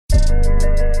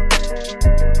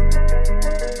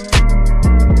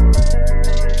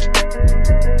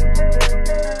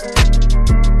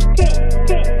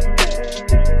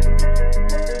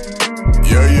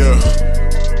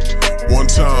One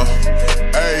time,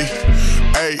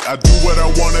 ayy, I do what I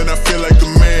want and I feel like the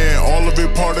man. All of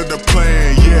it part of the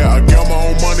plan. Yeah, I got my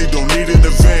own money, don't need an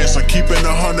advance. I keep it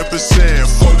 100%.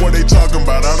 Fuck what they talking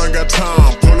about, I don't got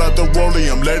time. Pull out the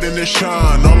rollie, I'm letting it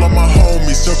shine. All of my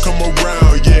homies still come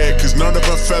around, yeah, cause none of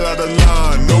them fell out of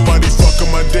line. Nobody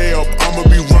fucking my day up, I'ma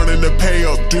be running the pay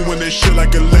up. Doing this shit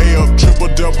like a layup,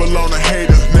 triple double on a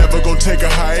hater. Never gonna take a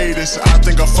hiatus, I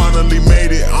think I finally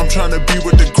made it. I'm trying to be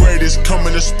with the greatest, come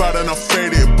in the spot and I'm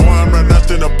faded. Boy, I'm not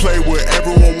nothing to play with,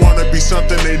 everyone wanna be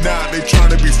something they not, they trying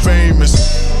to be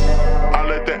famous. I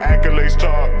let the accolades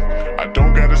talk, I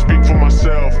don't gotta speak for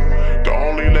myself. The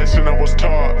only lesson I was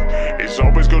taught is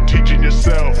always go teaching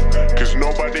yourself, cause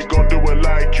nobody gon' do it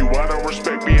like you. I don't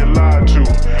respect being lied to,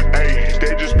 ayy,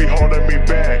 they just be holding me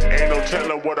back. Ain't no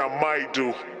telling what I might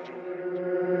do.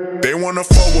 They wanna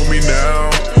fuck with me now,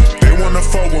 they wanna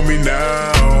fuck with me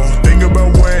now. Think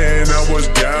about when I was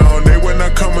down, they were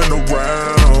not coming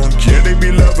around. Yeah, they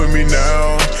be loving me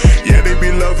now, yeah, they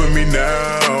be loving me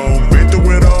now. Been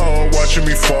through it all, watching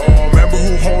me fall, remember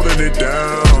who holding it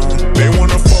down. They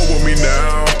wanna fuck with me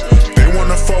now, they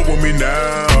wanna fuck with me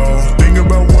now. Think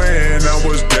about when I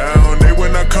was down, they were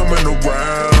not coming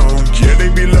around. Yeah, they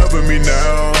be loving me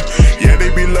now, yeah, they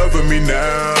be loving me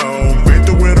now. Been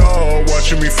through it all,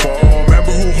 watching me fall,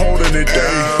 remember who holding it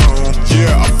down.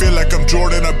 Yeah, I feel like I'm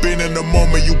Jordan, I've been in the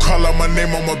moment. You call out my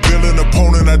name, I'm a villain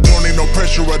opponent. I don't need no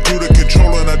pressure, I do the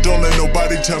controlling. I don't let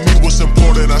nobody tell me what's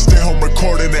important. I stay home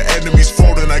recording, the enemy's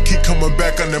folding. I keep coming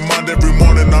back on their mind every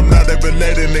morning, I'm not ever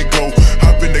letting it go.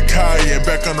 Hop in the car and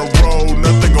back on the road,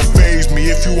 nothing gon' faze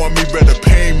me. If you want me, better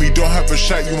pay me. Don't have a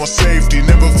shot, you want safety.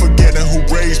 Never forgetting who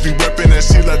raised me, reppin' that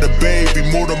sea like a baby.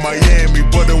 Moved to Miami,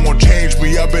 but it won't change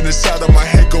me. I've been inside of my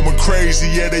head going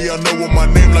crazy. Yeah, they all know what my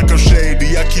name like I'm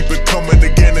shady. I keep it coming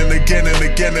again and again and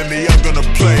again, and they all gonna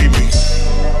play me.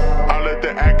 I let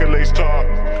the accolades talk,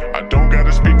 I don't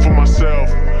gotta speak for myself.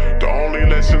 The only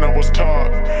lesson I was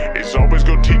taught is always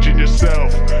go teaching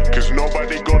yourself, cause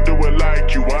nobody gon' do it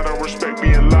like you. I don't respect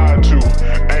being lied to,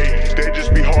 ayy, they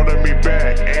just be holding me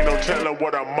back. Ain't no telling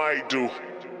what I might do.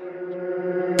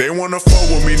 They wanna fuck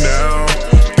with me now,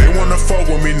 they wanna fuck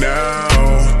with me now.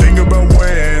 Think about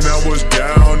when I was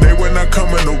down, they were not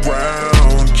coming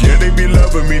around. Yeah, they be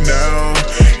loving me now,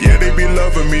 yeah, they be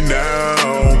loving me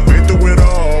now. Been through it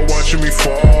all, watching me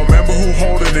fall, remember who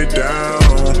holding it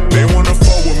down.